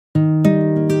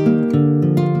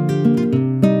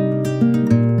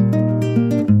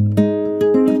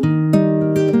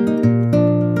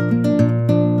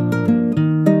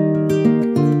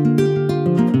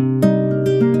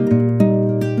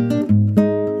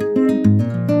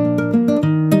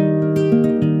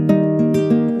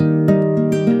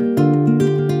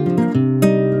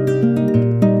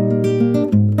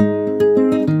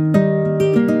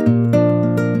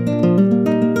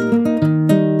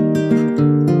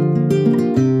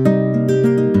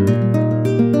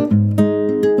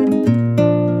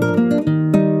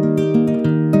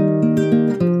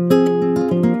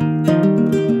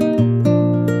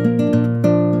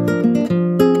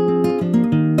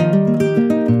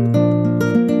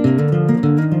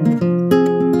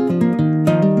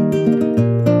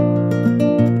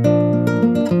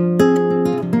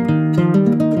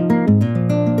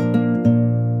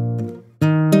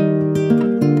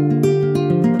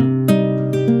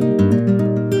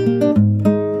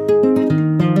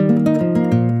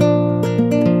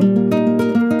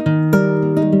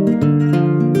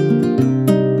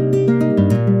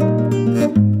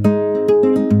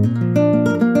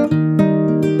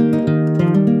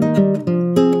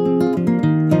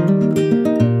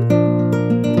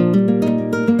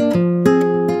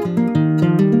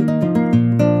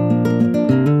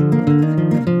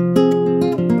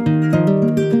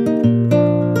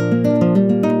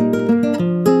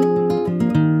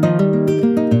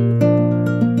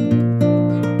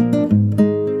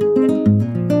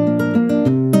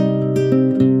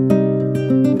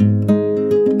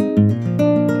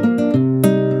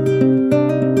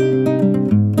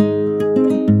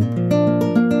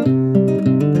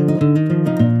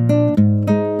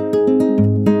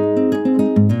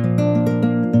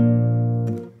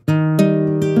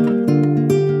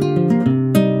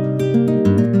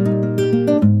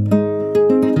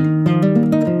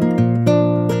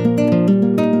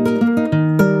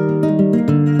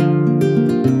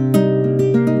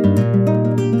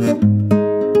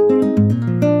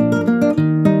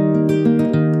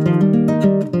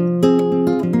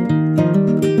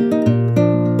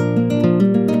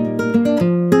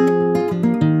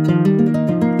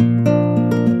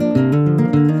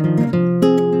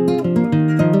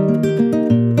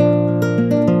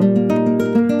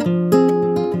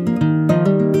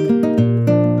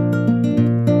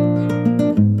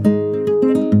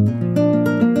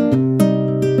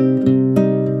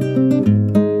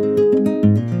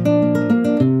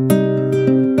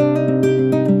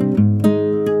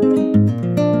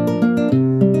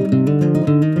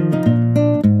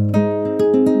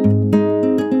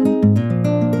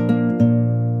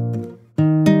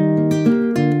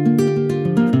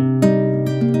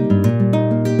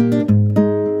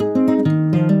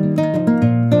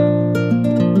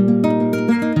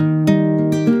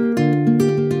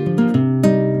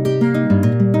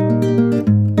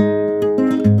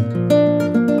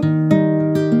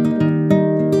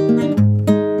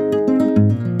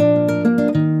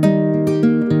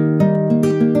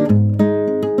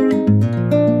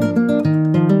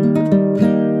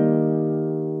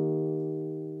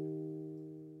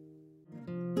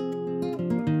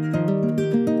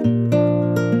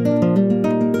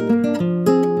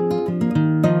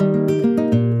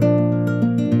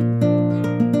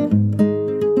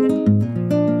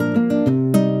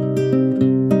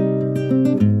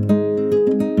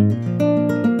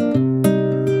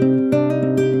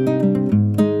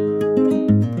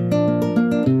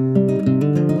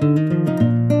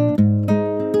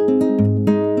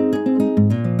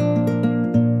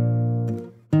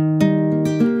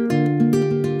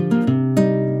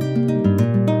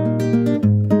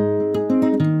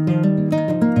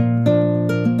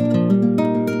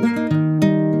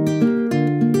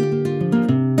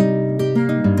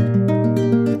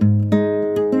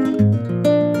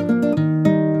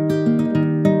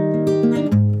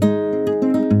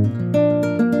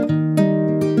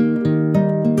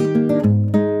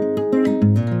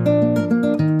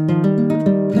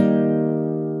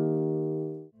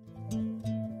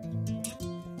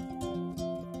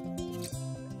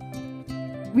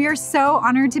are so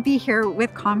honored to be here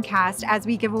with Comcast as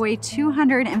we give away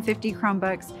 250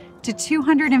 Chromebooks to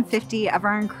 250 of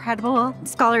our incredible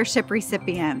scholarship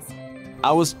recipients.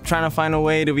 I was trying to find a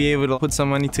way to be able to put some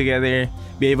money together,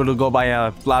 be able to go buy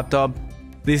a laptop.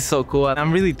 This is so cool.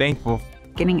 I'm really thankful.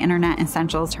 Getting internet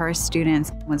essentials to our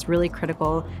students was really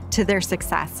critical to their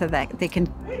success so that they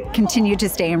can continue to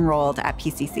stay enrolled at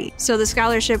PCC. So the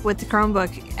scholarship with the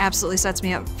Chromebook absolutely sets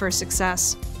me up for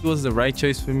success. It was the right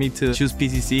choice for me to choose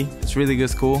PCC. It's a really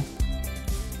good school.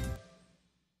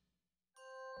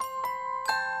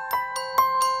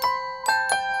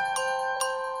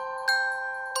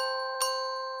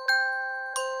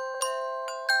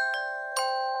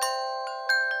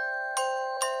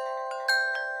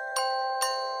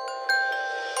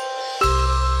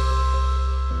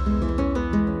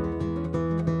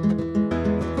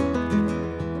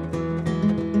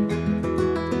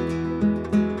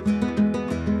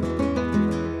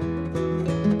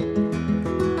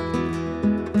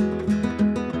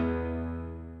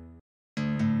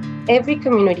 Every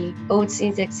community owes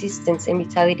its existence and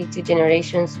vitality to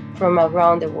generations from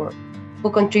around the world who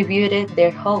contributed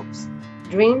their hopes,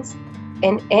 dreams,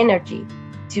 and energy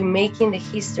to making the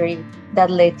history that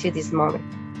led to this moment.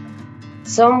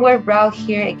 Some were brought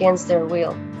here against their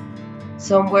will.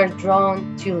 Some were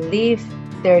drawn to leave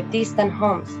their distant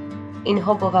homes in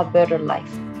hope of a better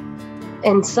life.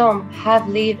 And some have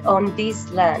lived on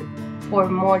this land for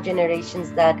more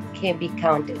generations that can be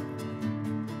counted.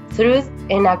 Truth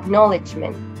and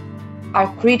acknowledgement are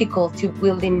critical to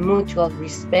building mutual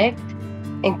respect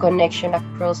and connection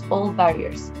across all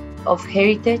barriers of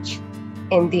heritage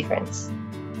and difference.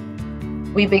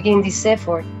 We begin this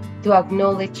effort to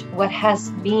acknowledge what has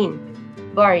been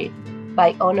buried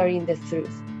by honoring the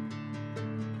truth.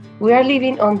 We are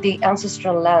living on the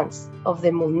ancestral lands of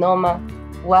the Multnomah,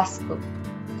 Wasco,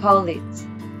 Cowlitz,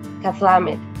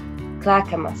 Cathlamet,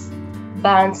 Clackamas,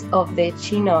 bands of the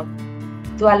Chinook,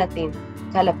 Tualatin,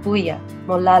 Kalapuya,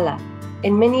 Molala,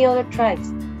 and many other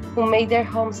tribes who made their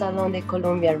homes along the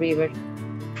Columbia River,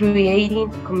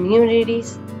 creating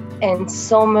communities and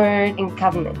summer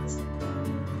encampments.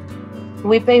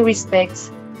 We pay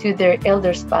respects to their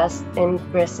elders past and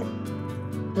present.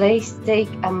 Please take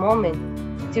a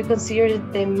moment to consider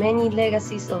the many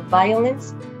legacies of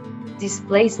violence,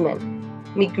 displacement,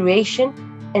 migration,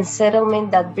 and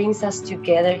settlement that brings us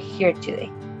together here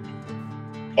today.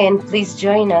 And please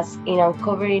join us in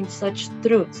uncovering such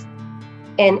truths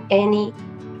in any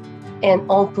and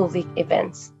all public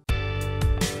events.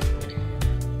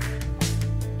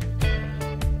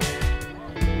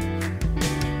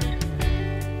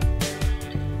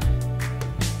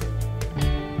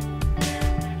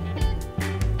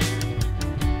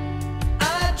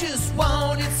 I just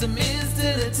wanted some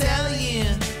instant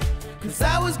Italian, 'cause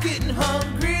I was getting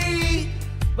hungry.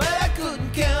 But I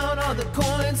couldn't count all the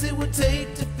coins it would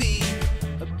take to feed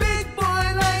a big boy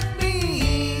like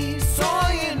me. So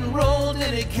I enrolled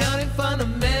in accounting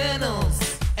fundamentals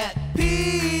at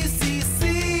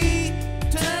PCC.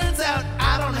 Turns out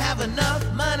I don't have enough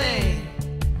money,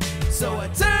 so I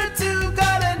turned to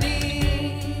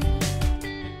gardening.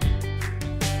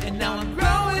 And now I'm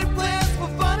growing plants for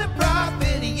fun and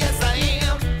profit, and yes I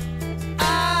am.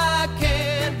 I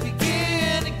can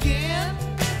begin again.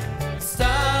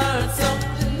 Start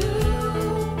something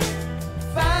new,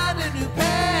 find a new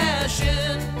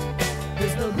passion.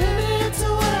 There's no limit to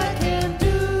what I can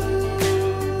do.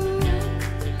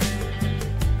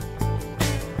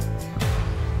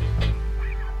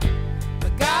 My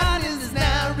garden is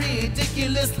now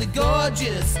ridiculously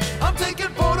gorgeous. I'm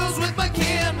taking photos with my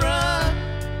camera.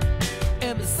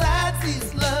 And besides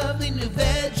these lovely new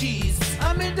veggies,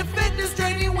 I'm into fitness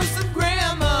training with some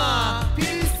grandma.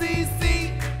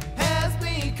 PCC has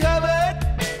me covered,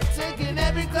 taking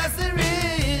every class there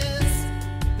is.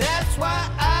 That's why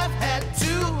I've had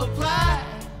to apply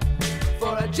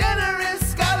for a generous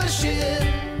scholarship,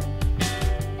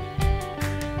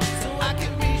 so I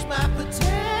can reach my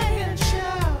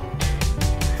potential.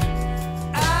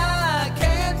 I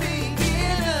can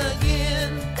begin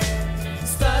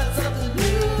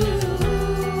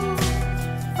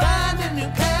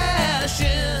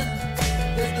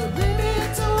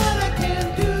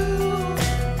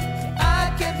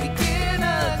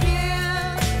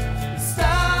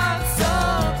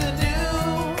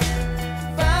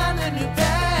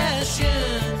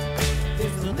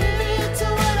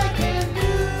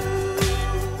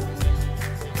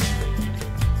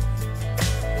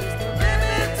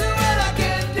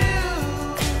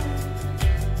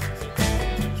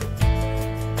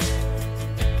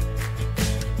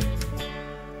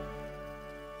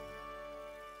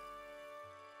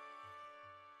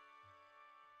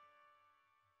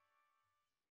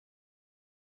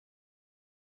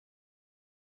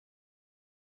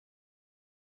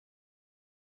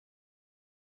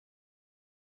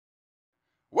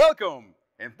Welcome,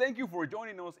 and thank you for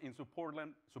joining us in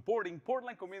supporting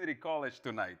Portland Community College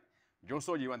tonight. Yo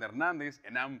soy Iván Hernández,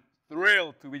 and I'm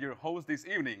thrilled to be your host this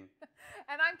evening.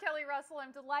 And I'm Kelly Russell.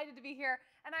 I'm delighted to be here,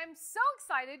 and I'm so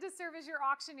excited to serve as your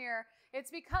auctioneer.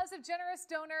 It's because of generous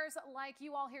donors like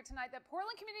you all here tonight that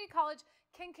Portland Community College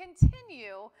can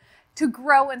continue to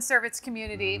grow and serve its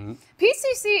community.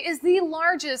 PCC is the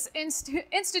largest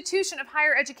institution of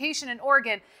higher education in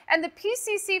Oregon, and the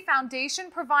PCC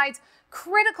Foundation provides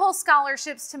critical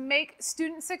scholarships to make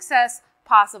student success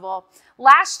possible.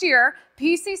 Last year,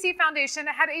 PCC Foundation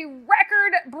had a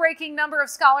record-breaking number of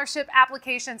scholarship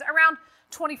applications, around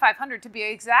 2,500 to be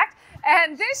exact.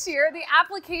 And this year, the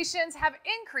applications have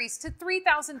increased to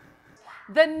 3,000.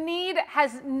 The need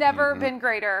has never been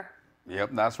greater. Yep,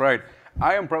 that's right.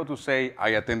 I am proud to say I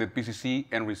attended PCC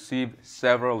and received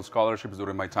several scholarships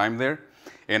during my time there.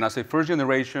 And as a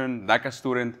first-generation DACA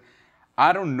student,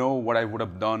 I don't know what I would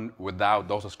have done without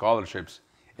those scholarships.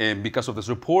 And because of the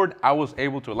support, I was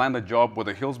able to land a job with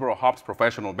the Hillsborough Hops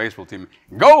professional baseball team.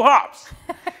 Go Hops!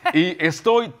 Y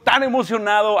estoy tan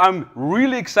emocionado. I'm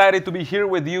really excited to be here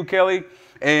with you, Kelly,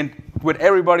 and with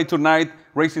everybody tonight,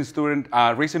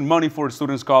 raising money for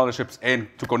student scholarships and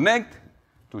to connect,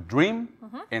 to dream,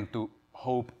 and to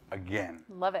hope again.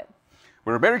 Love it.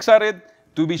 We're very excited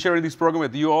to be sharing this program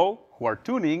with you all who are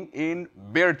tuning in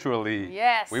virtually.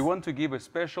 Yes. We want to give a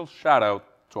special shout out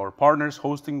to our partners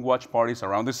hosting watch parties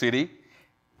around the city.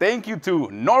 Thank you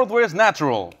to Northwest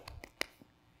Natural,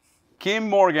 Kim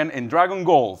Morgan and Dragon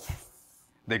Golf,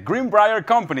 the Greenbrier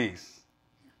Companies,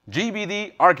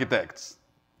 GBD Architects,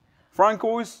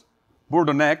 Francois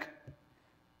Bourdonnec,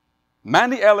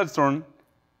 Mandy Ellerton,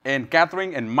 and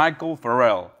Catherine and Michael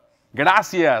Farrell.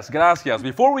 Gracias, gracias.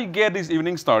 Before we get this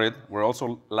evening started, we'd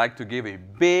also like to give a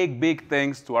big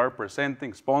thanks to our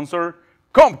presenting sponsor,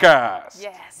 Comcast.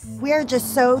 Yes. We're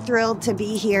just so thrilled to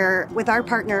be here with our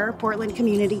partner, Portland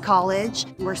Community College.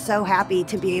 We're so happy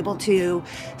to be able to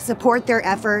support their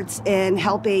efforts in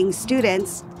helping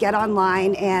students get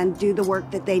online and do the work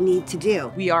that they need to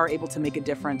do. We are able to make a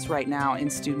difference right now in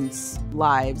students'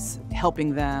 lives,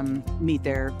 helping them meet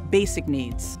their basic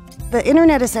needs. The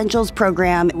Internet Essentials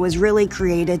program was really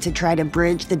created to try to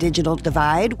bridge the digital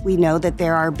divide. We know that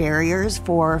there are barriers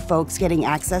for folks getting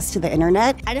access to the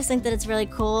internet. I just think that it's really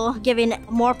cool, giving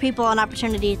more people an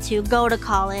opportunity to go to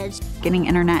college. Getting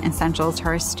Internet Essentials to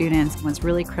our students was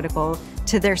really critical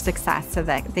to their success so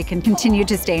that they can continue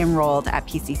to stay enrolled at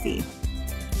PCC.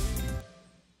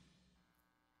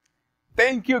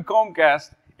 Thank you,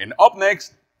 Comcast. And up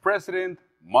next, President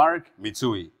Mark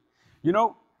Mitsui. You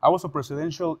know, I was a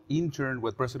presidential intern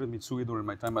with President Mitsui during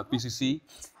my time at PCC,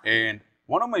 and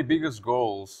one of my biggest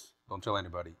goals, don't tell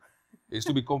anybody, is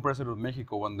to become president of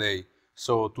Mexico one day.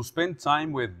 So to spend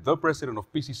time with the president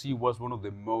of PCC was one of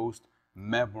the most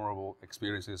memorable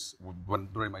experiences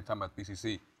during my time at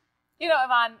PCC. You know,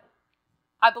 Ivan,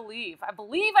 I believe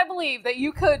that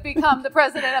you could become the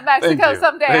president of Mexico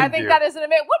someday. I think that is what an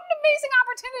amazing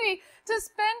opportunity to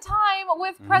spend time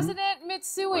with President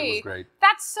Mitsui. It was great.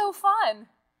 That's so fun.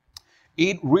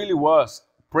 It really was.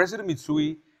 President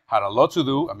Mitsui had a lot to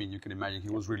do. I mean, you can imagine he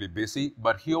was really busy,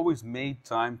 but he always made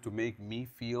time to make me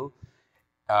feel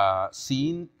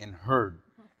seen and heard.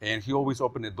 And he always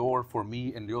opened the door for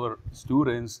me and the other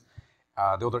students,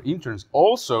 the other interns.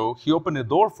 Also, he opened the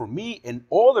door for me and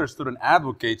other student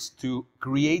advocates to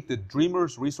create the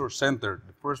Dreamers Resource Center,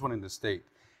 the first one in the state.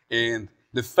 And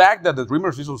the fact that the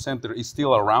Dreamers Resource Center is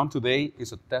still around today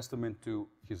is a testament to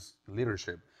his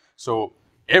leadership. So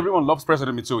everyone loves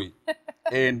President Mitsui.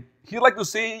 And he'd like to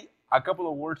say a couple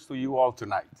of words to you all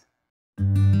tonight.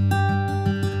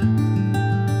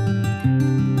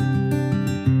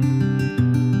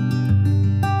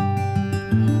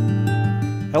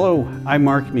 Hello, I'm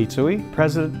Mark Mitsui,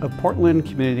 President of Portland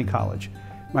Community College.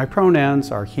 My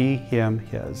pronouns are he, him,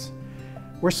 his.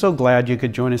 We're so glad you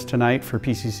could join us tonight for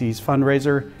PCC's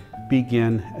fundraiser,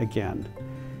 Begin Again.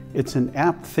 It's an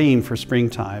apt theme for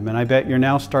springtime, and I bet you're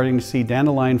now starting to see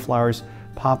dandelion flowers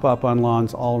pop up on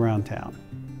lawns all around town.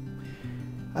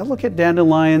 I look at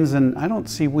dandelions and I don't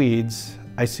see weeds,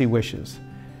 I see wishes.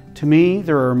 To me,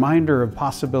 they're a reminder of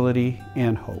possibility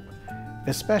and hope,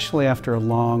 especially after a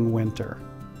long winter.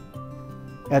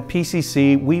 At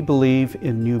PCC, we believe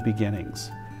in new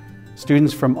beginnings.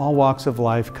 Students from all walks of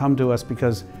life come to us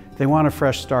because they want a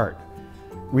fresh start.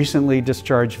 Recently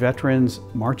discharged veterans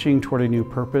marching toward a new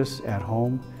purpose at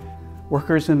home,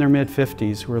 workers in their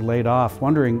mid-50s who are laid off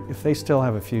wondering if they still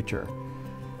have a future,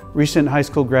 recent high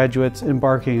school graduates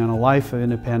embarking on a life of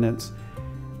independence,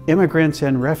 immigrants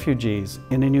and refugees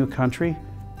in a new country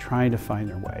trying to find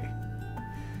their way.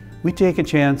 We take a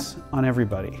chance on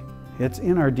everybody, It's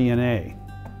in our DNA.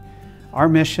 Our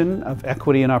mission of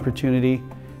equity and opportunity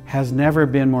has never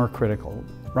been more critical.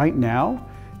 Right now,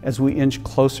 as we inch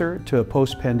closer to a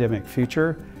post-pandemic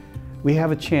future, we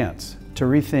have a chance to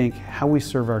rethink how we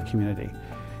serve our community,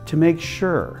 to make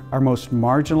sure our most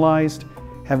marginalized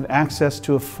have access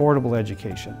to affordable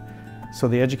education, so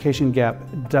the education gap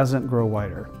doesn't grow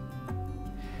wider.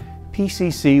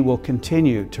 PCC will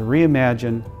continue to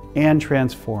reimagine and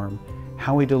transform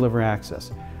how we deliver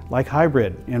access, like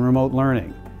hybrid and remote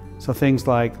learning, so things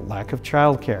like lack of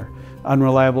childcare,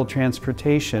 unreliable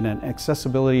transportation, and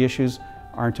accessibility issues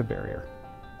aren't a barrier.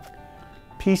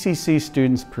 PCC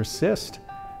students persist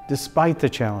despite the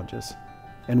challenges,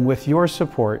 and with your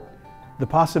support, the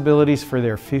possibilities for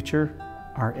their future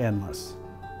are endless.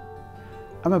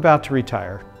 I'm about to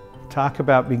retire. Talk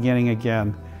about beginning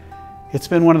again. It's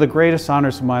been one of the greatest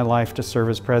honors of my life to serve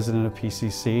as president of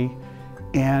PCC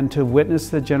and to witness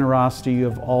the generosity you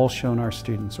have all shown our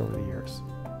students over the years.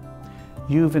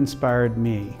 You've inspired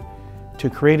me to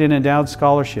create an endowed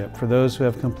scholarship for those who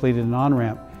have completed an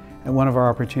on-ramp at one of our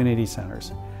opportunity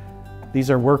centers. These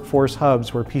are workforce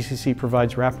hubs where PCC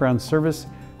provides wraparound service,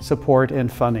 support,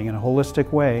 and funding in a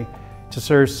holistic way to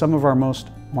serve some of our most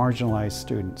marginalized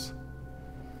students.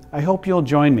 I hope you'll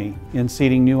join me in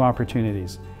seeding new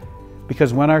opportunities,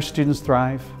 because when our students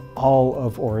thrive, all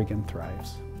of Oregon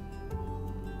thrives.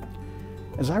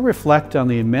 As I reflect on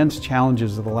the immense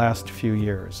challenges of the last few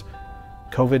years,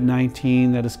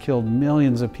 COVID-19 that has killed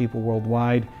millions of people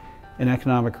worldwide, an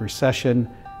economic recession,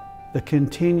 the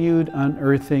continued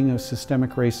unearthing of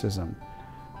systemic racism,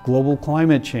 global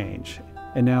climate change,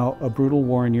 and now a brutal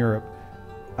war in Europe,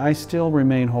 I still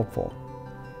remain hopeful.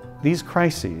 These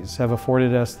crises have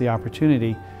afforded us the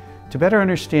opportunity to better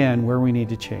understand where we need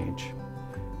to change.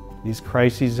 These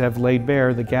crises have laid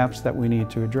bare the gaps that we need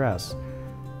to address.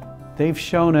 They've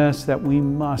shown us that we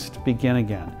must begin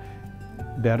again,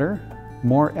 better,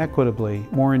 more equitably,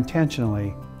 more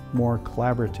intentionally, more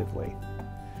collaboratively.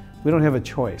 We don't have a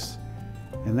choice,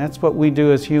 and that's what we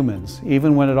do as humans.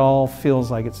 Even when it all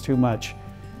feels like it's too much,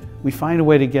 we find a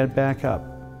way to get back up,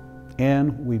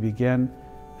 and we begin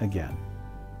again.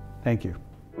 Thank you.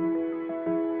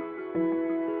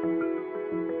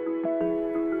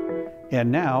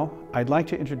 And now, I'd like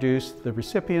to introduce the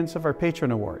recipients of our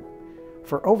Patron Award.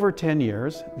 For over 10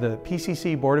 years, the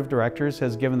PCC Board of Directors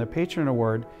has given the Patron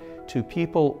Award to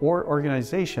people or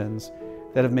organizations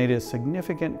that have made a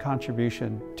significant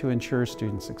contribution to ensure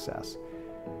student success.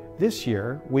 This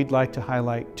year, we'd like to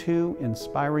highlight two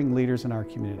inspiring leaders in our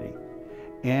community,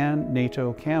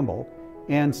 Naito-Campbell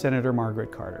and Senator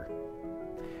Margaret Carter.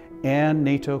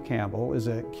 Naito-Campbell is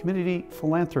a community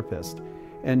philanthropist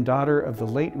and daughter of the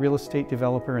late real estate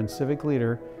developer and civic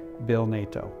leader, Bill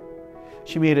Naito.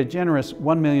 She made a generous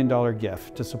 $1 million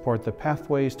gift to support the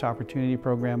Pathways to Opportunity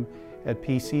program at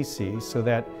PCC so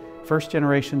that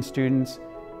first-generation students,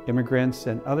 immigrants,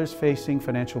 and others facing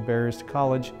financial barriers to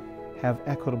college have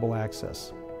equitable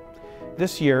access.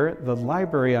 This year, the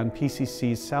library on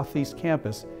PCC's Southeast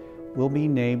campus will be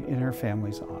named in her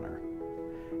family's honor.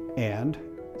 And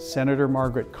Senator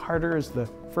Margaret Carter is the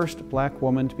first Black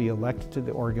woman to be elected to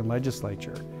the Oregon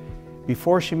legislature.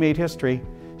 Before she made history,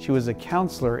 she was a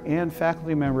counselor and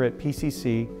faculty member at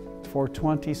PCC for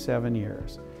 27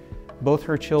 years. Both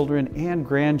her children and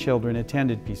grandchildren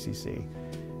attended PCC.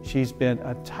 She's been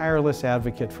a tireless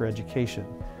advocate for education,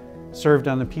 served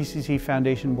on the PCC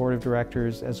Foundation Board of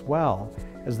Directors as well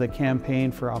as the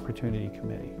Campaign for Opportunity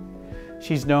Committee.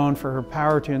 She's known for her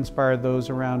power to inspire those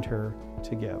around her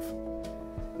to give.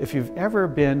 If you've ever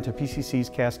been to PCC's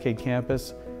Cascade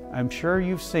campus, I'm sure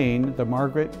you've seen the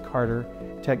Margaret Carter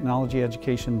Technology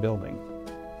Education Building.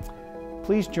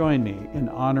 Please join me in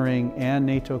honoring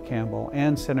Naito-Campbell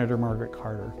and Senator Margaret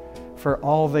Carter for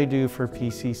all they do for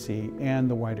PCC and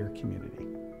the wider community.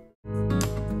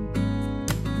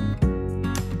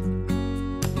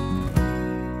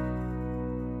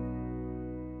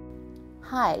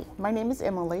 Hi, my name is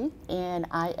Emily, and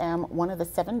I am one of the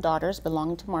 7 daughters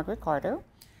belonging to Margaret Carter.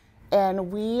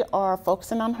 And we are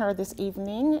focusing on her this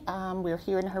evening. We're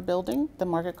here in her building, the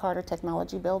Margaret Carter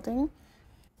Technology Building.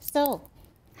 So,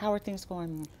 how are things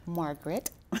going,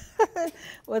 Margaret?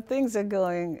 Well, things are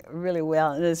going really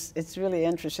well. And it's really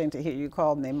interesting to hear you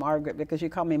call me Margaret because you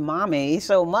call me Mommy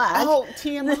so much. Oh,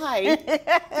 TMI.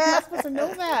 You're not supposed to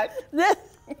know that.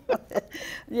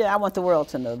 Yeah, I want the world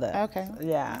to know that. Okay.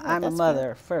 Yeah, I'm a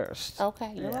mother first.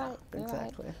 Okay, you're yeah, right. You're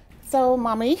exactly. Right. So,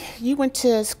 Mommy, you went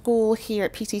to school here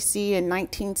at PCC in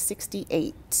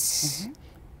 1968. Mm-hmm.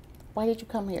 Why did you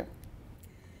come here?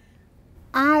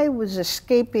 I was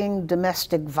escaping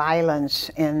domestic violence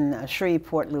in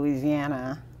Shreveport,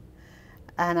 Louisiana.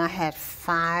 and I had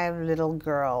 5 little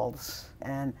girls.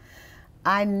 And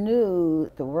I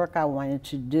knew the work I wanted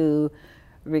to do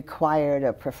required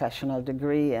a professional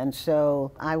degree, and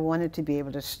so I wanted to be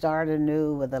able to start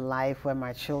anew with a life where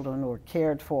my children were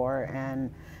cared for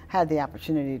and had the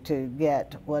opportunity to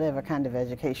get whatever kind of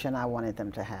education I wanted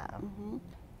them to have. Mm-hmm.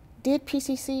 Did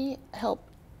PCC help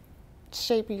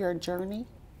shape your journey?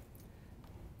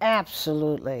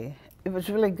 Absolutely. It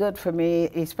was really good for me,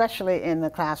 especially in the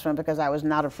classroom, because I was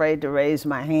not afraid to raise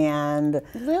my hand.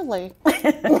 Really?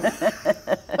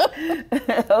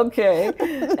 Okay.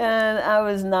 And I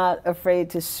was not afraid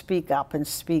to speak up and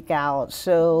speak out.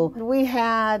 So we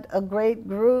had a great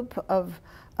group of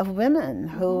women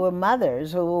who were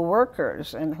mothers, who were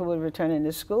workers, and who were returning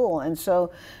to school. And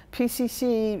so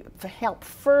PCC helped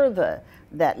further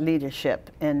that leadership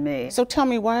in me. So tell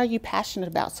me, why are you passionate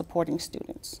about supporting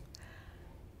students?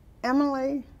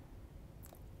 Emily,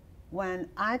 when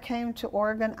I came to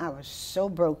Oregon, I was so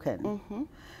broken.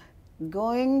 Mm-hmm.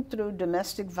 Going through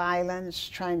domestic violence,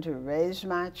 trying to raise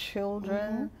my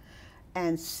children,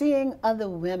 and seeing other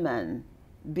women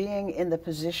being in the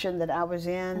position that I was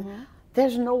in,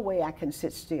 there's no way I can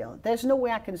sit still. There's no way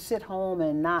I can sit home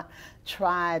and not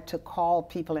try to call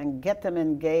people and get them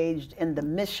engaged in the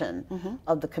mission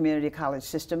of the community college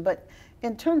system. But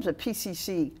in terms of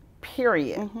PCC,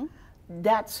 period,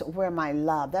 that's where my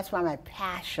love, that's where my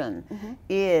passion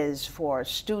is for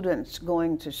students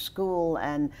going to school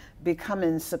and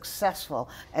becoming successful.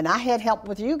 And I had help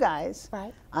with you guys.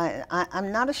 Right.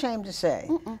 I'm not ashamed to say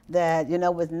that, you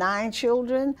know, with 9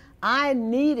 children, I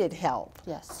needed help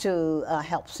to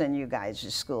help send you guys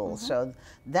to school. So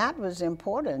that was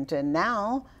important. And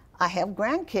now I have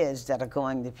grandkids that are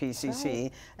going to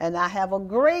PCC, and I have a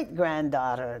great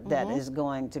granddaughter that is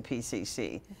going to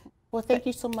PCC. Well, thank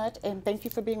you so much, and thank you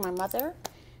for being my mother.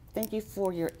 Thank you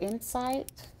for your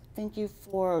insight. Thank you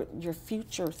for your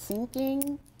future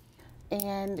thinking.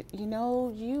 And you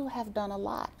know, you have done a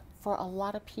lot for a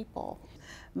lot of people.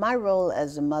 My role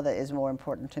as a mother is more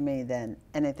important to me than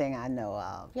anything I know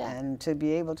of. And to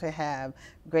be able to have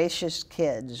gracious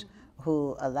kids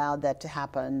who allowed that to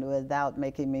happen without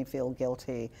making me feel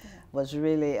guilty was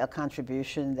really a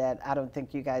contribution that I don't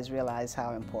think you guys realize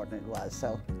how important it was.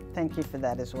 So thank you for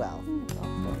that as well.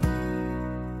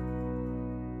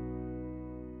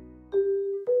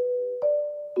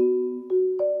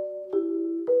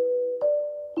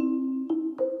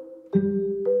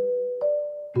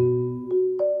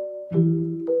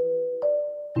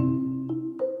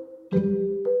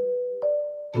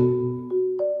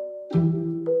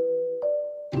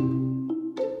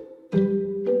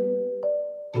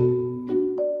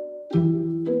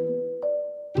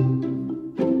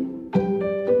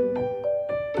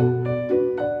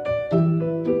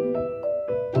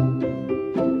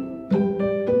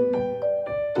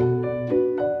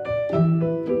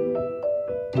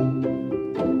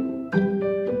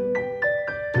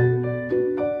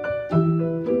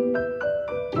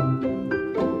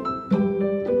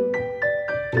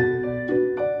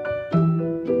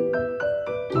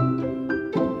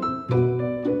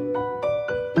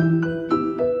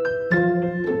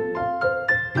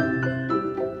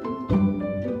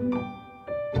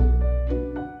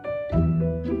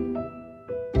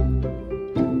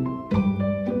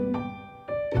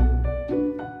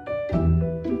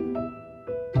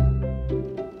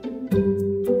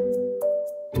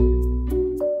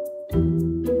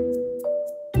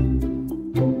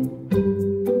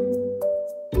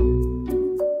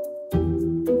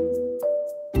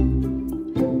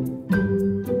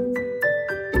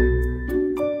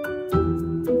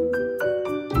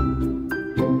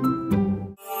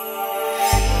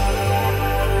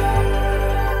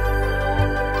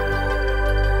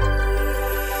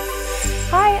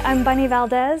 I'm Bunny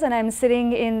Valdez, and I'm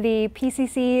sitting in the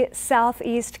PCC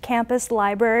Southeast Campus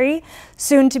Library,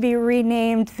 soon to be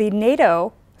renamed the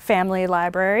Naito Family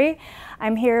Library.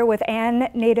 I'm here with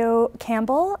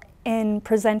Naito-Campbell in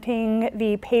presenting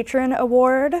the Patron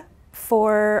Award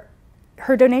for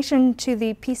her donation to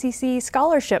the PCC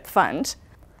Scholarship Fund.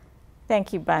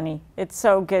 Thank you, Bunny. It's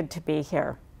so good to be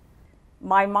here.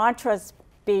 My mantras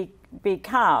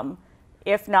become,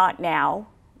 if not now,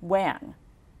 when?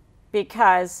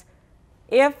 Because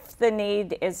if the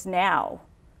need is now,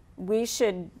 we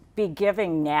should be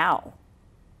giving now.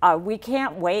 We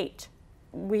can't wait.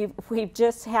 We've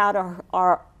just had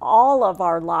all of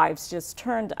our lives just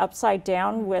turned upside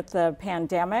down with the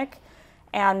pandemic,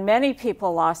 and many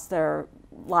people lost their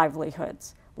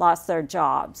livelihoods, lost their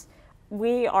jobs.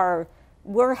 We're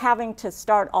having to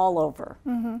start all over.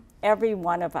 Every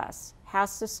one of us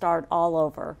has to start all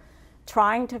over.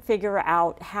 trying to figure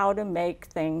out how to make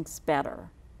things better.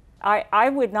 I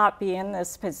would not be in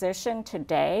this position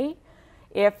today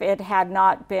if it had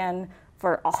not been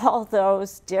for all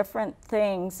those different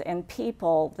things and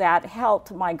people that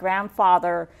helped my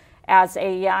grandfather as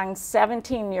a young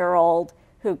 17-year-old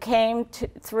who came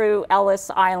through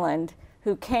Ellis Island,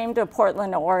 who came to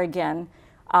Portland, Oregon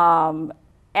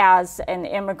as an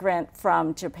immigrant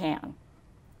from Japan.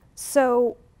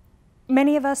 So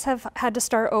many of us have had to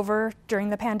start over during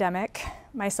the pandemic,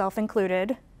 myself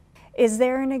included. Is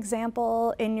there an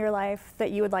example in your life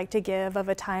that you would like to give of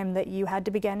a time that you had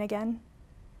to begin again?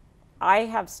 I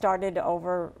have started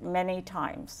over many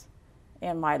times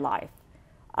in my life.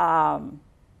 But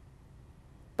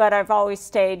I've always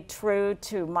stayed true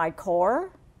to my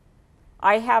core.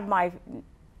 I have my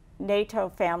NATO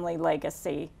family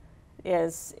legacy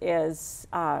is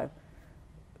at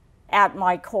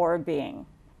my core being.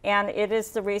 And it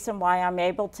is the reason why I'm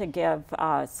able to give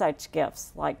such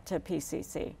gifts like to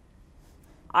PCC.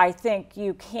 I think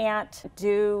you can't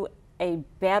do a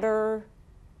better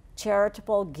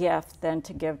charitable gift than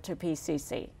to give to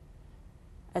PCC,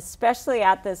 especially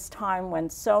at this time when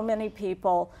so many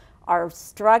people are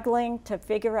struggling to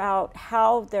figure out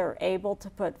how they're able to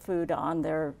put food on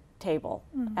their table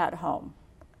at home.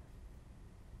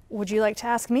 Would you like to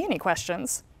ask me any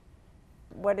questions?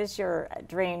 What is your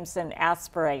dreams and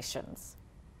aspirations?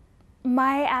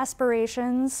 My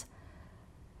aspirations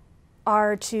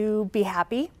are to be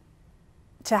happy,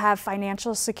 to have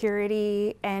financial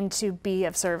security, and to be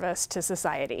of service to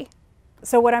society.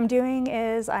 So what I'm doing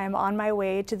is I'm on my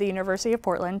way to the University of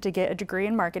Portland to get a degree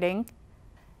in marketing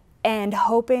and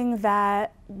hoping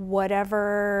that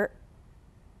whatever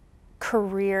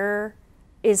career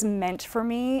is meant for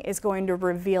me is going to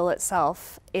reveal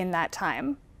itself in that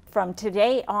time. From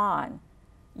today on,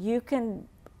 you can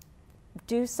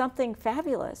do something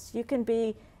fabulous. You can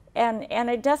be, and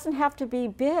it doesn't have to be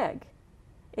big.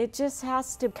 It just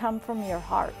has to come from your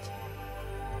heart.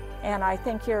 And I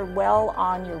think you're well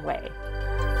on your way.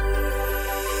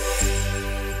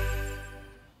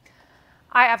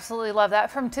 I absolutely love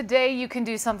that. From today, you can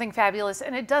do something fabulous,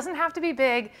 and it doesn't have to be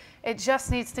big. It just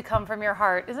needs to come from your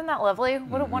heart. Isn't that lovely?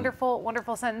 What a wonderful,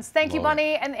 wonderful sentence. Thank you,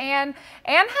 Bunny and Anne.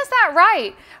 Anne has that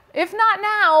right. If not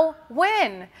now,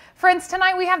 when? Friends,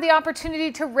 tonight we have the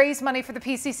opportunity to raise money for the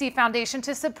PCC Foundation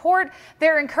to support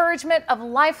their encouragement of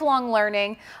lifelong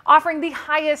learning, offering the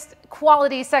highest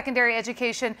quality secondary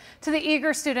education to the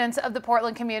eager students of the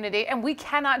Portland community, and we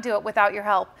cannot do it without your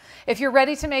help. If you're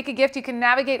ready to make a gift, you can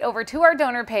navigate over to our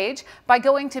donor page by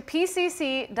going to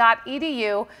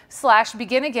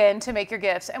pcc.edu/beginagain to make your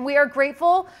gifts, and we are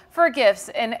grateful for gifts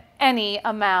in any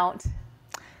amount.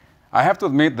 I have to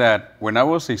admit that when I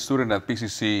was a student at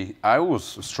PCC, I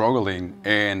was struggling,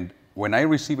 and when I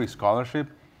received a scholarship,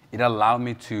 it allowed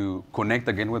me to connect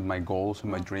again with my goals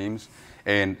and my dreams,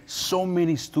 and so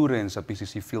many students at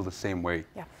PCC feel the same way.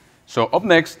 Yeah. So up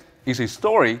next is a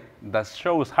story that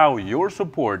shows how your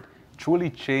support truly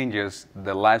changes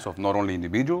the lives of not only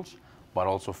individuals, but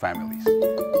also families.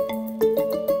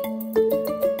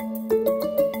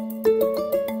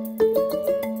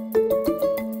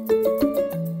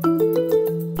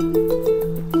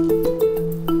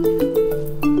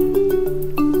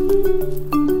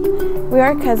 We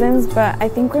are cousins, but I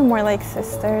think we're more like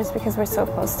sisters because we're so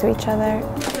close to each other.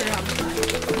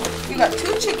 You got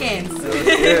 2 chickens.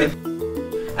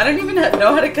 I don't even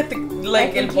know how to cut the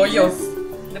el pollo.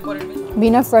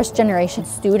 Being a first-generation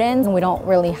student, we don't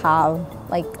really have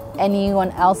like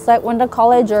anyone else that went to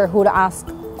college or who to ask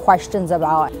questions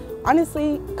about.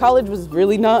 Honestly, college was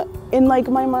really not in like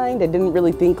my mind. I didn't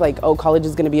really think like, oh, college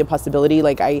is going to be a possibility.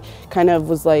 Like I kind of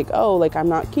was like, oh, like I'm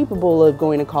not capable of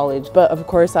going to college. But of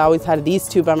course, I always had these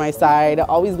two by my side,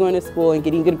 always going to school and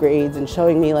getting good grades and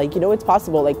showing me like, you know, it's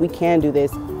possible. Like we can do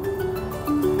this.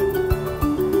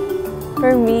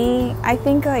 For me, I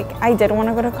think like I did want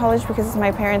to go to college because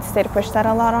my parents did push that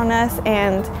a lot on us,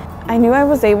 and I knew I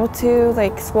was able to,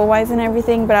 like school-wise and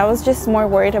everything, but I was just more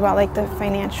worried about like the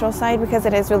financial side because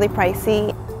it is really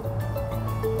pricey.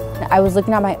 I was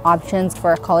looking at my options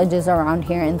for colleges around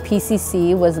here, and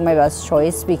PCC was my best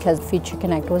choice because Future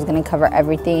Connect was going to cover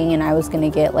everything, and I was going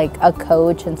to get like a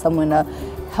coach and someone to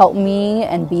help me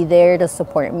and be there to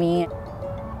support me.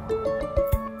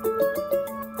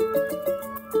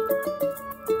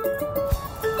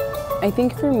 I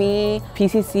think for me,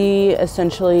 PCC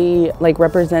essentially like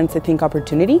represents, I think,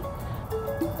 opportunity.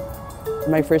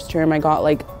 My first term, I got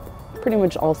like pretty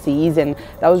much all C's, and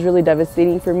that was really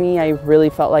devastating for me. I really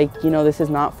felt like, you know, this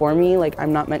is not for me, like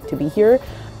I'm not meant to be here.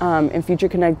 And Future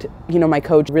Connect, you know, my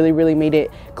coach really made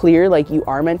it clear, like, you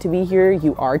are meant to be here,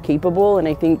 you are capable. And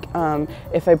I think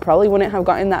if I probably wouldn't have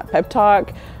gotten that pep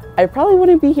talk, I probably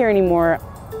wouldn't be here anymore.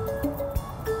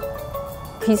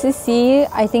 PCC,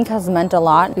 I think, has meant a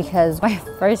lot because my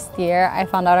first year I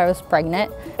found out I was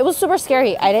pregnant. It was super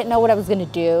scary. I didn't know what I was gonna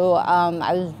do.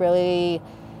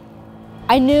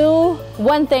 I knew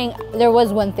one thing, there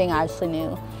was one thing I actually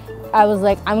knew. I was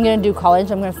like, I'm gonna do college,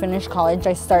 I'm gonna finish college.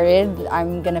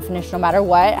 I'm gonna finish no matter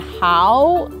what.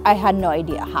 How? I had no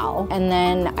idea how. And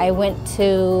then I went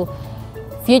to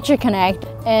Future Connect,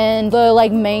 and the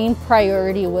main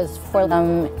priority was for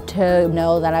them to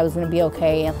know that I was gonna be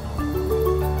okay.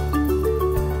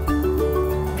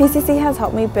 PCC has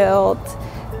helped me build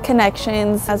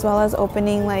connections as well as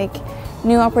opening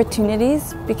new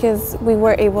opportunities, because we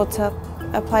were able to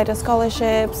apply to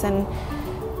scholarships and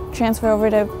transfer over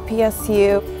to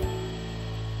PSU.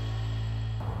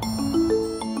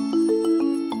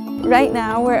 Right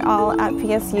now we're all at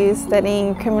PSU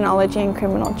studying criminology and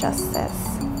criminal justice.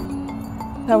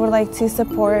 I would like to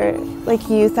support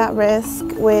youth at risk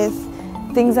with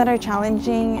things that are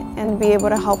challenging and be able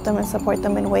to help them and support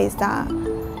them in ways that,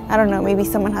 I don't know, maybe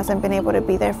someone hasn't been able to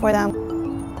be there for them.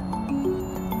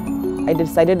 I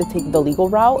decided to take the legal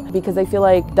route because I feel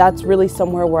like that's really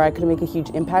somewhere where I could make a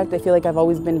huge impact. I feel like I've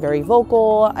always been very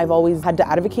vocal. I've always had to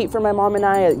advocate for my mom and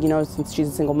I, you know, since she's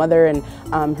a single mother and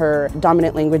her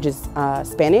dominant language is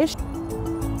Spanish.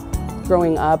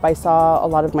 Growing up, I saw a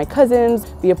lot of my cousins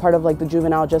be a part of the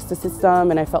juvenile justice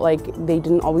system, and I felt like they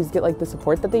didn't always get the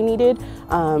support that they needed.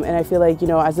 And I feel like, you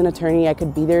know, as an attorney, I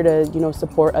could be there to, you know,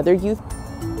 support other youth.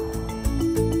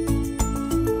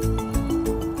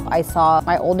 I saw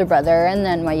my older brother and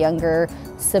then my younger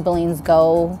siblings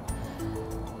go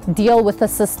deal with the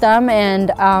system,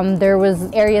 and there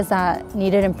was areas that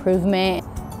needed improvement.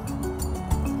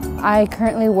 I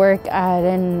currently work at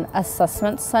an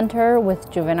assessment center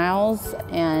with juveniles,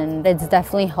 and it's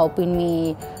definitely helping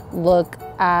me look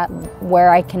at where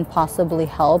I can possibly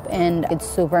help, and it's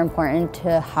super important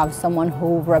to have someone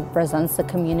who represents the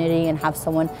community and have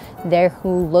someone there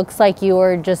who looks like you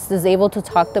or just is able to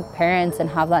talk to parents and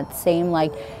have that same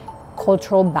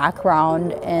cultural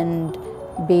background and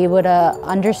be able to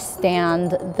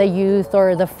understand the youth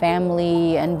or the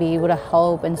family and be able to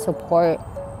help and support.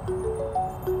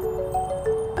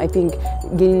 I think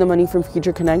getting the money from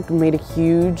Future Connect made a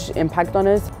huge impact on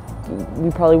us.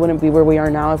 We probably wouldn't be where we are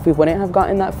now if we wouldn't have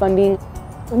gotten that funding.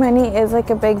 Money is a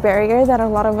big barrier that a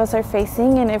lot of us are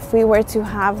facing, and if we were to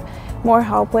have more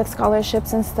help with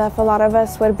scholarships and stuff, a lot of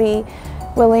us would be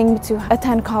willing to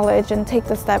attend college and take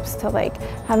the steps to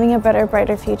having a better,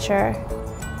 brighter future.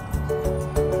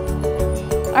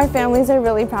 Our families are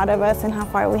really proud of us and how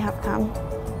far we have come.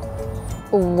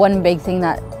 One big thing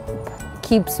that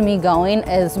keeps me going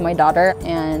is my daughter,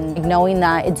 and knowing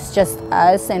that it's just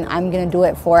us and I'm gonna do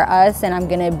it for us, and I'm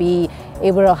gonna be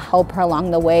able to help her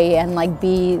along the way and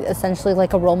be essentially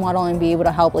a role model and be able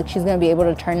to help. She's gonna be able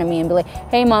to turn to me and be like,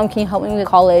 hey mom, can you help me with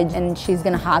college? And she's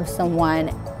gonna have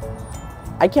someone.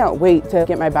 I can't wait to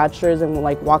get my bachelor's and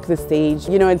walk the stage,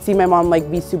 you know, and see my mom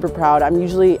be super proud. I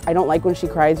don't like when she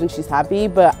cries when she's happy,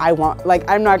 but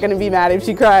I'm not gonna be mad if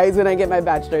she cries when I get my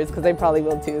bachelor's, because I probably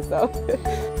will too, so.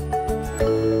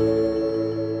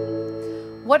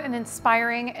 What an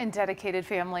inspiring and dedicated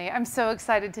family. I'm so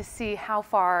excited to see how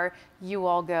far you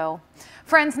all go.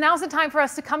 Friends, now's the time for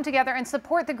us to come together and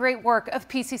support the great work of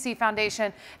PCC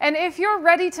Foundation. And if you're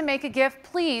ready to make a gift,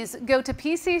 please go to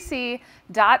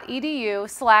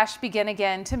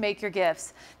pcc.edu/beginagain to make your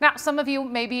gifts. Now, some of you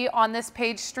may be on this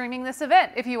page streaming this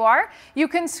event. If you are, you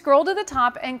can scroll to the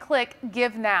top and click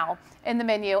Give Now in the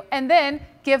menu, and then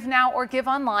Give Now or Give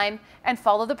Online and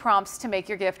follow the prompts to make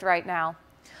your gift right now.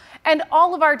 And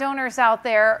all of our donors out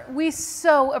there, we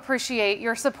so appreciate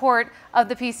your support of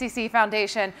the PCC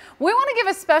Foundation. We want to give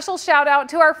a special shout out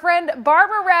to our friend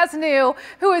Barbara Rasnew,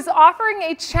 who is offering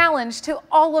a challenge to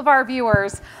all of our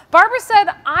viewers. Barbara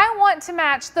said, I want to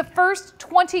match the first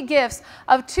 20 gifts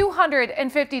of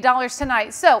 $250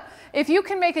 tonight. So if you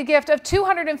can make a gift of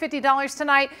 $250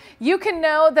 tonight, you can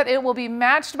know that it will be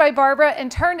matched by Barbara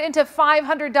and turned into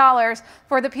 $500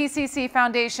 for the PCC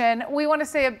Foundation. We want to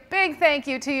say a big thank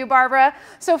you to you, Barbara.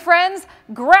 So friends,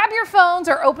 grab your phones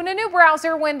or open a new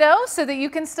browser window so that you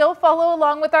can still follow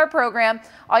along with our program.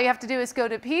 All you have to do is go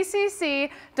to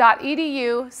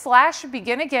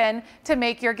pcc.edu/beginagain to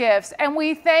make your gifts. And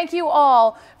we thank you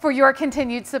all for your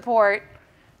continued support.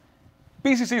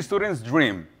 PCC students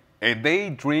dream, and they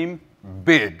dream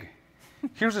big.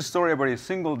 Here's a story about a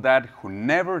single dad who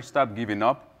never stopped giving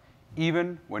up,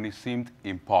 even when it seemed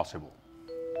impossible.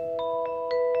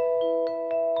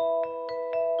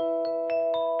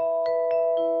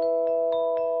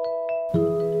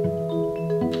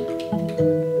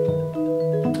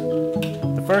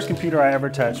 first computer I ever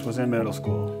touched was in middle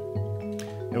school.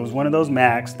 It was one of those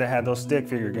Macs that had those stick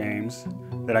figure games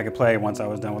that I could play once I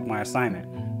was done with my assignment.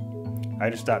 I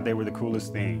just thought they were the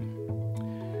coolest thing.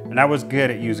 And I was good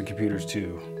at using computers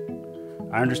too.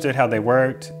 I understood how they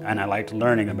worked and I liked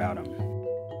learning about them.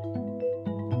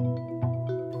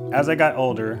 As I got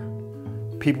older,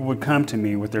 people would come to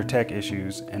me with their tech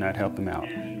issues and I'd help them out.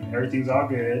 Everything's all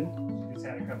good.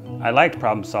 I liked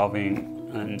problem solving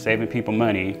and saving people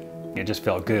money. It just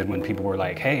felt good when people were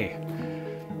like, hey,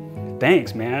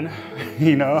 thanks, man.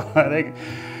 You know,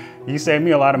 you saved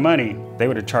me a lot of money. They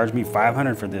would have charged me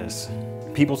 $500 for this.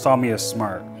 People saw me as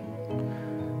smart.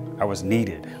 I was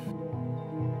needed.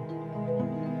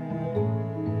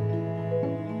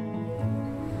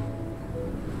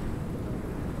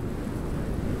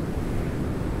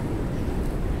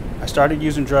 I started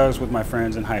using drugs with my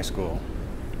friends in high school.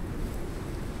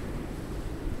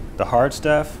 The hard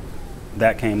stuff,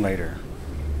 that came later.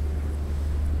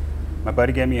 My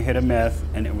buddy gave me a hit of meth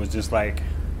and it was just like,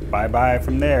 bye-bye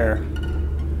from there.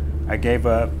 I gave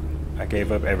up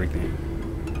everything.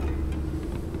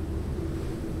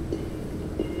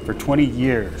 For 20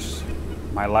 years,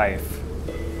 my life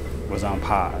was on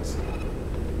pause.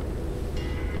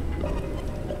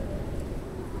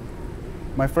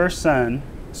 My first son,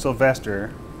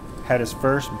 Sylvester, had his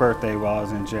first birthday while I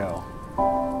was in jail.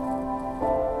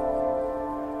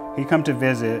 He come to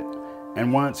visit,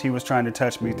 and once he was trying to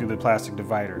touch me through the plastic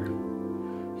divider.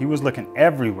 He was looking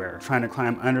everywhere, trying to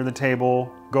climb under the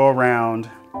table, go around,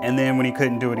 and then when he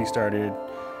couldn't do it, he started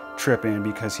tripping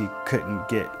because he couldn't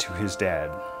get to his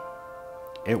dad.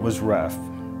 It was rough,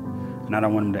 and I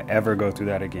don't want him to ever go through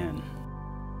that again.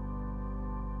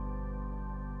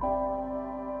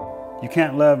 You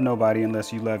can't love nobody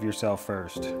unless you love yourself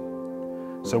first.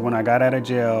 So when I got out of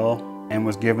jail and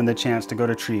was given the chance to go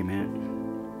to treatment,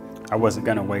 I wasn't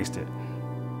gonna waste it.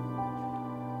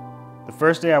 The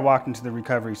first day I walked into the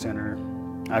recovery center,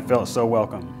 I felt so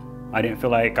welcome. I didn't feel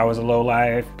like I was a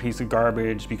lowlife piece of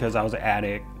garbage because I was an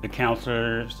addict. The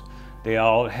counselors, they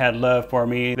all had love for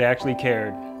me. They actually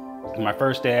cared. And my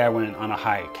first day I went on a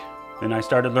hike. Then I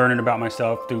started learning about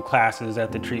myself through classes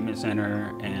at the treatment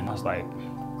center, and I was like,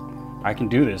 I can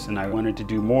do this, and I wanted to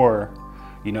do more,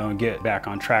 you know, and get back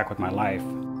on track with my life.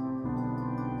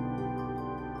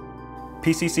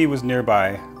 PCC was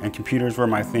nearby, and computers were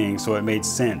my thing, so it made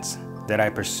sense that I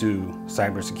pursue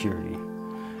cybersecurity.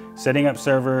 Setting up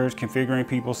servers, configuring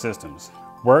people's systems.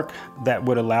 Work that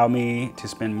would allow me to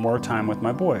spend more time with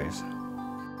my boys.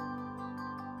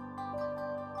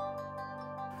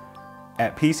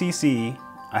 At PCC,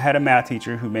 I had a math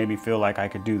teacher who made me feel like I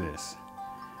could do this.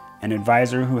 An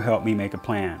advisor who helped me make a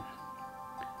plan.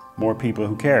 More people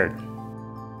who cared.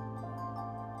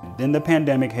 Then the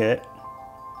pandemic hit.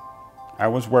 I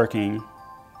was working,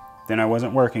 then I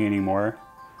wasn't working anymore.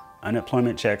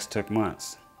 Unemployment checks took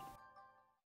months.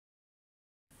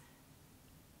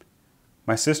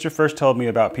 My sister first told me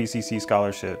about PCC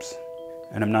scholarships,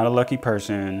 and I'm not a lucky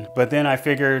person, but then I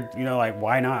figured, you know, like,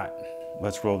 why not?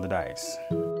 Let's roll the dice.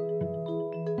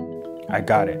 I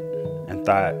got it and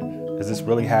thought, is this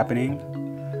really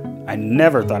happening? I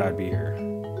never thought I'd be here.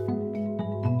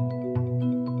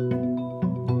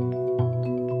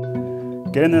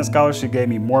 Getting that scholarship gave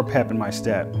me more pep in my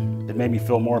step. It made me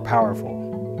feel more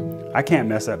powerful. I can't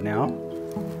mess up now.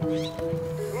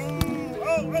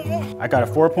 I got a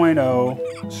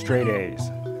 4.0, straight A's.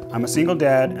 I'm a single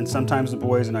dad, and sometimes the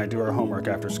boys and I do our homework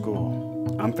after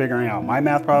school. I'm figuring out my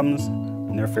math problems,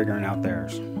 and they're figuring out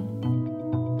theirs.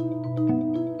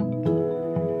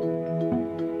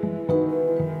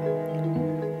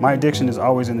 My addiction is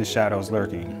always in the shadows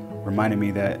lurking, reminding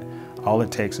me that all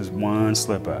it takes is one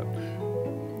slip up.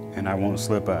 And I won't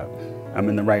slip up. I'm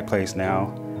in the right place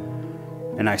now,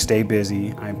 and I stay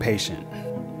busy, I'm patient.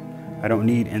 I don't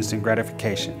need instant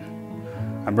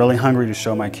gratification. I'm really hungry to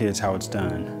show my kids how it's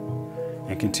done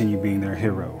and continue being their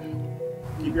hero.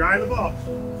 Keep your eye on the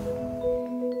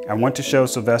ball. I want to show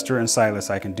Sylvester and Silas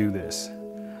I can do this,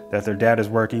 that their dad is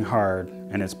working hard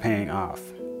and it's paying off.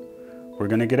 We're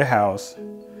gonna get a house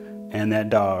and that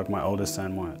dog my oldest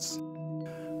son wants.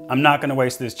 I'm not gonna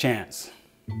waste this chance.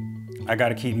 I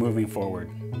gotta keep moving forward.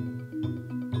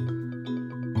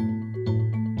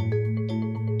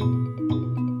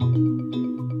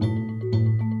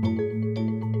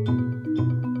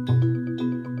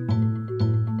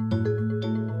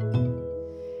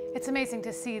 It's amazing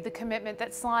to see the commitment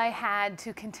that Sly had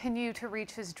to continue to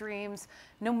reach his dreams,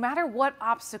 no matter what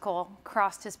obstacle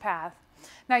crossed his path.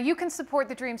 Now, you can support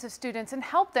the dreams of students and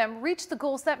help them reach the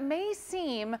goals that may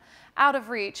seem out of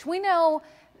reach. We know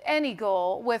any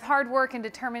goal with hard work and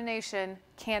determination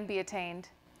can be attained.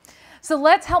 So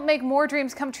let's help make more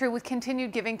dreams come true with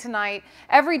continued giving tonight.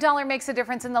 Every dollar makes a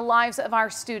difference in the lives of our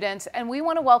students, and we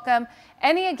want to welcome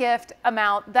any gift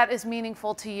amount that is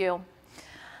meaningful to you.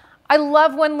 I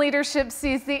love when leadership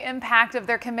sees the impact of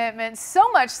their commitment, so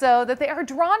much so that they are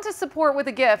drawn to support with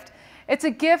a gift. It's a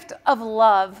gift of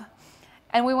love.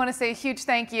 And we want to say a huge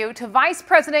thank you to Vice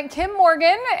President Kim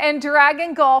Morgan and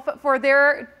Dragon Golf for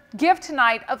their gift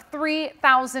tonight of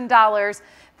 $3,000.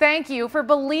 Thank you for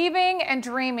believing and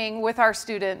dreaming with our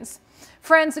students.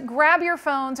 Friends, grab your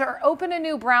phones or open a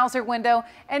new browser window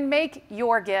and make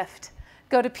your gift.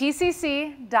 Go to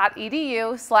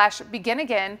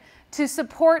pcc.edu/beginagain to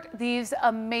support these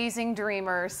amazing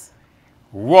dreamers.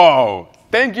 Whoa!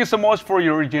 Thank you so much for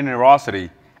your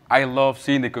generosity. I love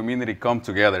seeing the community come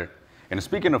together. And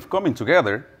speaking of coming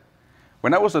together,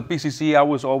 when I was at PCC, I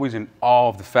was always in awe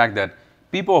of the fact that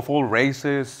people of all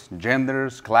races,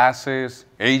 genders, classes,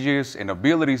 ages, and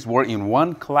abilities were in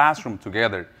one classroom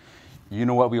together. You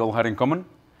know what we all had in common?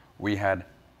 We had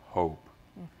hope.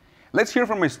 Let's hear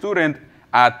from a student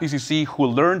at PCC who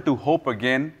learned to hope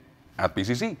again at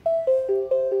PCC.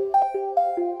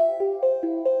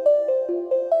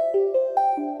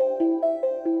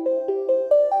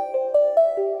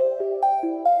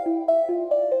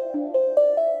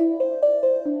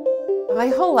 My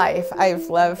whole life, I've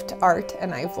loved art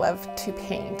and I've loved to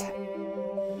paint.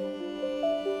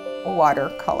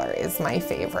 Watercolor is my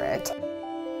favorite.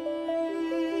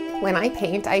 When I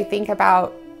paint, I think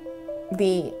about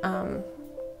the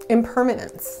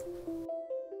impermanence.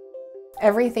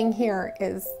 Everything here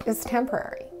is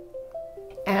temporary.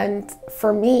 And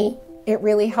for me, it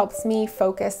really helps me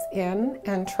focus in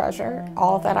and treasure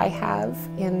all that I have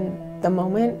in the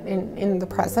moment, in the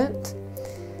present.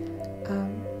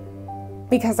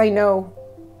 Because I know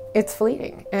it's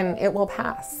fleeting and it will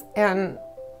pass. And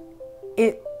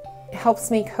it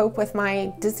helps me cope with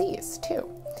my disease too.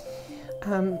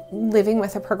 Living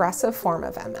with a progressive form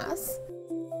of MS.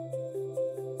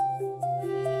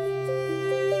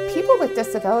 People with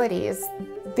disabilities,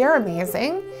 they're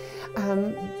amazing.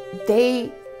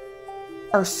 They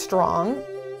are strong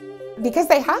because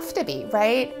they have to be,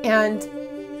 right? And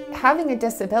having a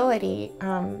disability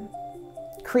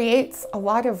creates a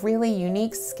lot of really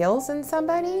unique skills in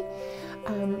somebody.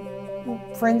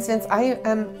 For instance, I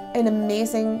am an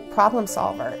amazing problem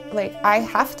solver. Like, I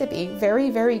have to be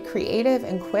very, very creative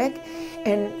and quick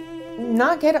and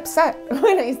not get upset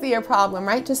when I see a problem,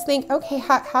 right? Just think, okay,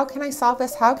 how can I solve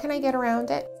this? How can I get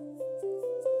around it?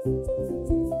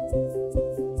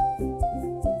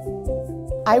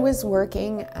 I was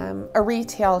working a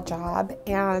retail job,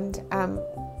 and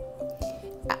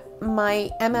my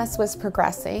MS was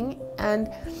progressing, and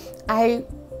I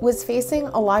was facing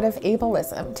a lot of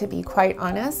ableism, to be quite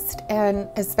honest, and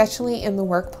especially in the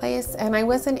workplace, and I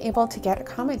wasn't able to get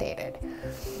accommodated.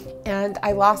 And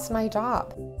I lost my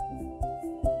job.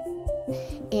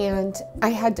 And I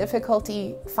had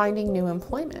difficulty finding new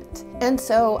employment. And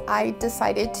so I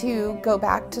decided to go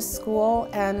back to school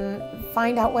and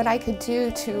find out what I could do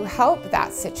to help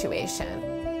that situation.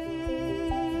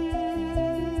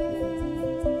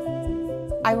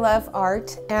 I love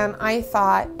art, and I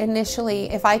thought initially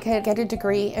if I could get a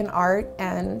degree in art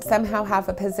and somehow have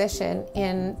a position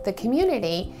in the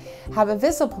community, have a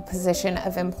visible position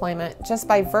of employment, just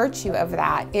by virtue of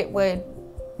that, it would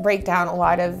break down a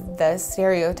lot of the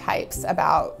stereotypes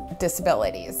about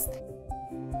disabilities.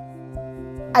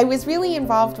 I was really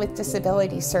involved with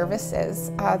disability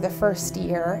services the first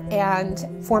year, and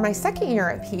for my second year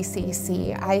at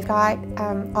PCC, I got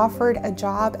offered a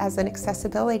job as an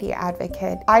accessibility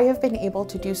advocate. I have been able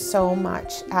to do so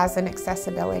much as an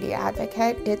accessibility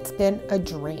advocate. It's been a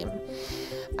dream.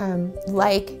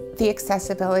 Like the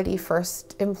Accessibility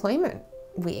First Employment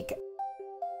Week.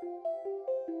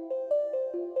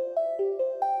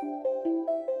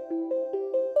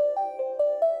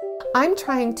 I'm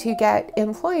trying to get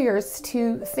employers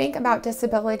to think about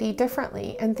disability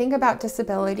differently and think about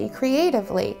disability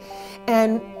creatively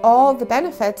and all the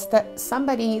benefits that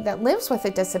somebody that lives with a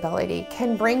disability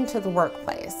can bring to the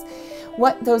workplace.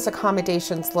 What those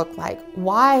accommodations look like,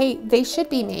 why they should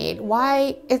be made,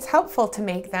 why it's helpful to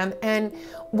make them, and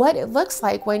what it looks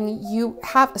like when you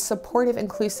have a supportive,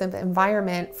 inclusive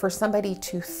environment for somebody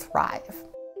to thrive.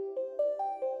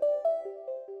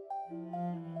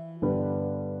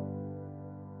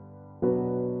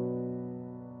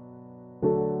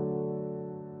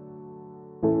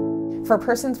 For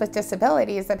persons with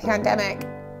disabilities, the pandemic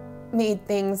made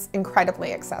things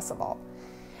incredibly accessible.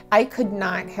 I could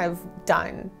not have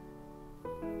done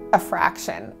a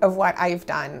fraction of what I've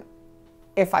done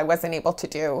if I wasn't able to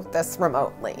do this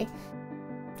remotely.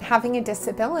 Having a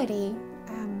disability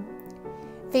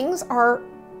things are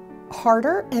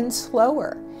harder and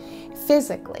slower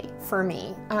physically for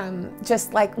me,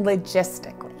 just like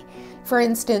logistically. For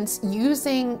instance,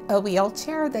 using a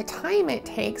wheelchair, the time it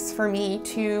takes for me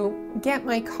to get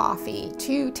my coffee,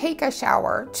 to take a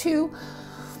shower, to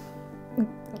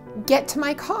get to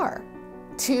my car,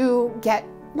 to get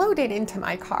loaded into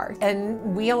my car and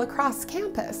wheel across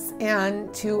campus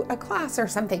and to a class or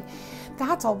something,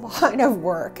 that's a lot of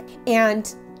work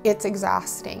and it's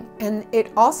exhausting. And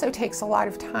it also takes a lot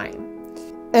of time.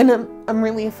 And I'm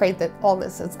really afraid that all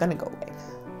this is gonna go away.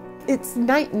 It's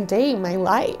night and day in my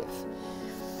life,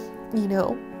 you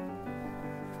know,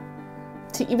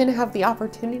 to even have the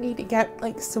opportunity to get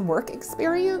like some work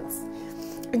experience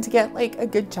and to get like a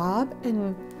good job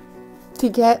and to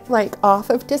get like off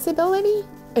of disability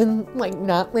and like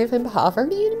not live in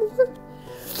poverty anymore.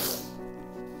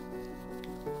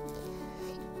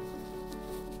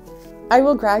 I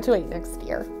will graduate next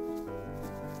year.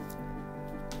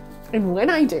 And when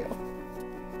I do,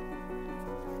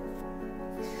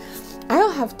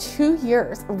 I'll have 2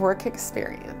 years of work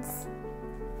experience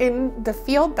in the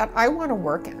field that I want to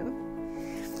work in.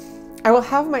 I will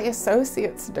have my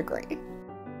associate's degree.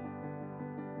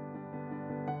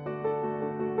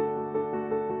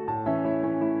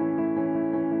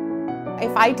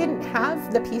 If I didn't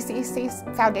have the PCC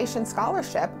Foundation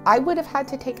Scholarship, I would have had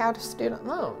to take out a student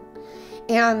loan.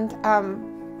 And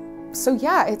so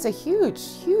yeah, it's a huge,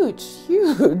 huge,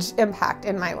 huge impact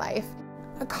in my life.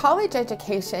 A college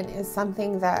education is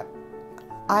something that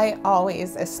I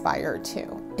always aspire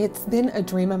to. It's been a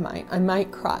dream of mine. I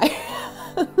might cry.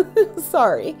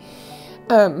 Sorry.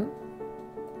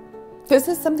 This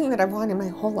is something that I've wanted my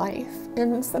whole life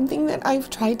and something that I've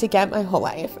tried to get my whole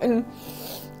life. And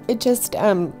it just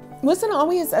wasn't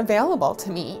always available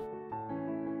to me.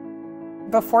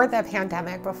 Before the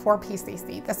pandemic, before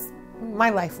PCC, my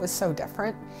life was so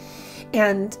different.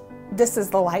 And this is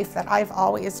the life that I've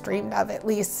always dreamed of. At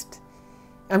least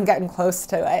I'm getting close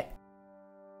to it.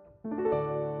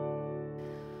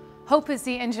 Hope is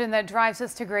the engine that drives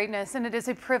us to greatness, and it is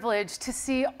a privilege to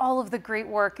see all of the great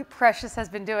work Precious has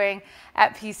been doing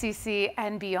at PCC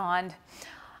and beyond.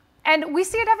 And we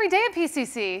see it every day at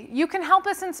PCC. You can help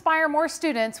us inspire more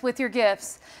students with your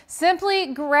gifts.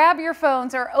 Simply grab your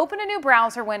phones or open a new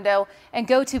browser window and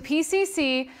go to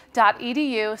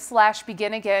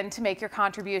pcc.edu/beginagain to make your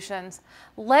contributions.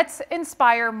 Let's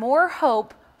inspire more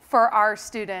hope for our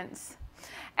students.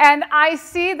 And I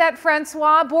see that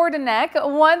Francois Bordenek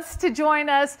wants to join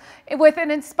us with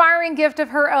an inspiring gift of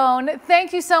her own.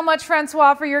 Thank you so much,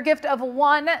 Francois, for your gift of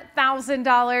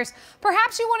 $1,000.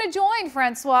 Perhaps you want to join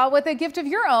Francois with a gift of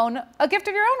your own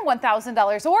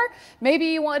 $1,000. Or maybe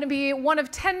you want to be one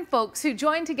of 10 folks who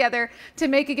join together to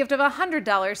make a gift of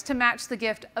 $100 to match the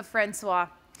gift of Francois.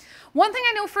 One thing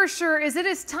I know for sure is it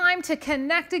is time to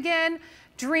connect again,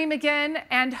 dream again,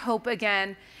 and hope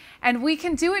again. And we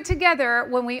can do it together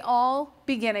when we all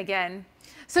begin again.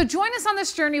 So join us on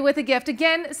this journey with a gift.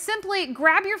 Again, simply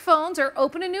grab your phones or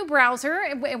open a new browser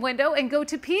window and go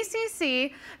to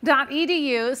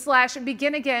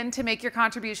pcc.edu/beginagain to make your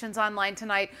contributions online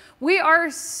tonight. We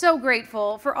are so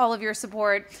grateful for all of your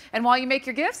support. And while you make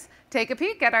your gifts, take a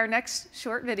peek at our next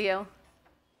short video.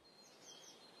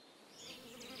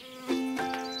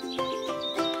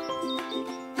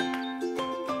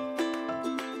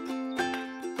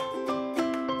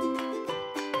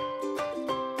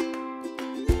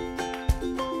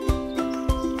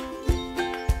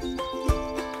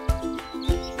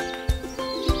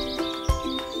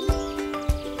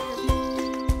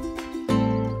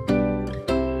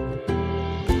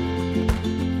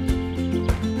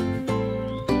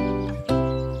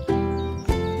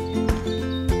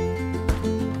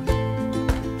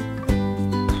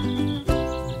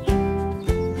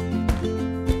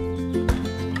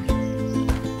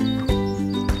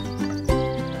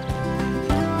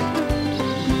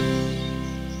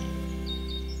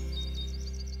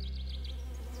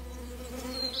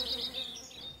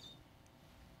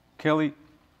 Kelly,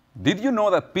 did you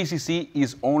know that PCC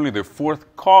is only the 4th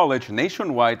college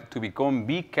nationwide to become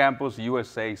B Campus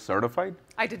USA certified?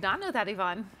 I did not know that,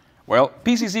 Yvonne. Well,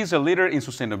 PCC is a leader in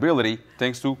sustainability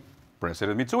thanks to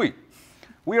President Mitsui.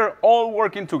 We are all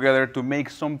working together to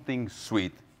make something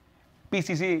sweet.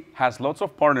 PCC has lots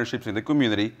of partnerships in the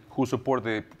community who support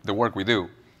the work we do,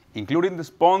 including the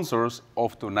sponsors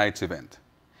of tonight's event.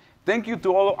 Thank you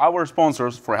to all our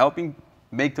sponsors for helping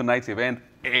make tonight's event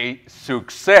a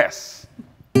success.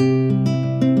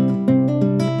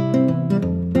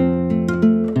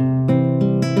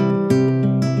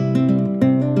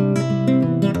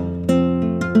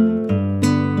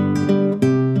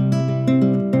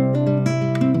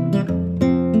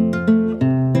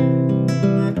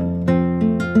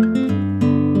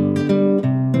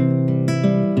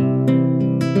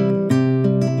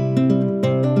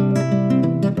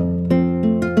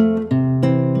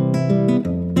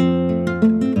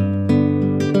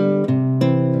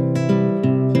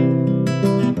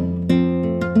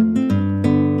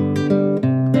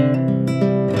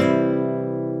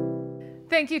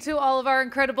 thank you to all of our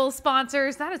incredible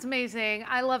sponsors. That is amazing.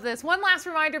 I love this. One last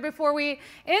reminder before we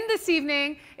end this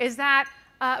evening is that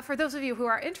for those of you who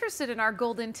are interested in our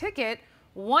golden ticket,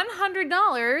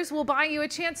 $100 will buy you a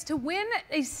chance to win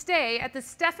a stay at the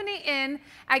Stephanie Inn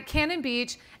at Cannon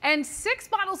Beach and 6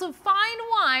 bottles of fine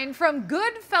wine from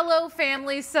Goodfellow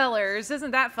Family Cellars.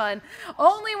 Isn't that fun?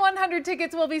 Only 100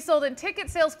 tickets will be sold and ticket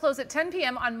sales close at 10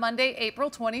 p.m. on Monday,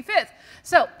 April 25th.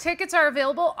 So tickets are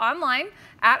available online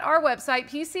at our website,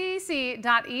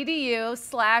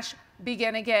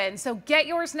 pcc.edu/beginagain. So get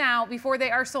yours now before they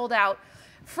are sold out.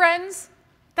 Friends,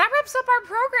 that wraps up our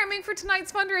programming for tonight's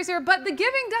fundraiser, but the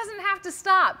giving doesn't have to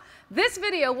stop. This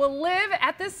video will live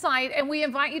at this site, and we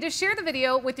invite you to share the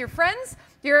video with your friends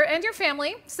and your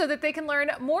family so that they can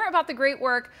learn more about the great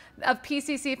work of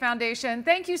PCC Foundation.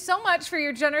 Thank you so much for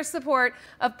your generous support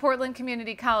of Portland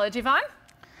Community College. Yvonne?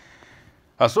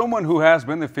 As someone who has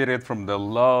benefited from the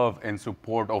love and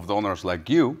support of donors like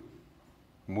you,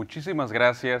 muchísimas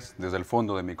gracias desde el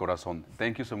fondo de mi corazón.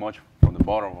 Thank you so much from the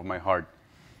bottom of my heart.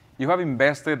 You have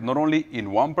invested not only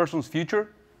in one person's future,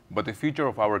 but the future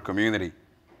of our community.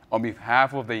 On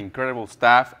behalf of the incredible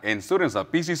staff and students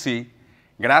at PCC,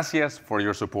 gracias for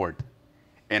your support.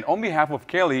 And on behalf of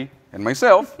Kelly and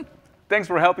myself, thanks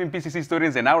for helping PCC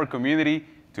students and our community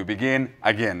to begin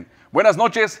again. Buenas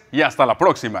noches y hasta la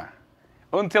próxima.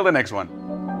 Until the next one.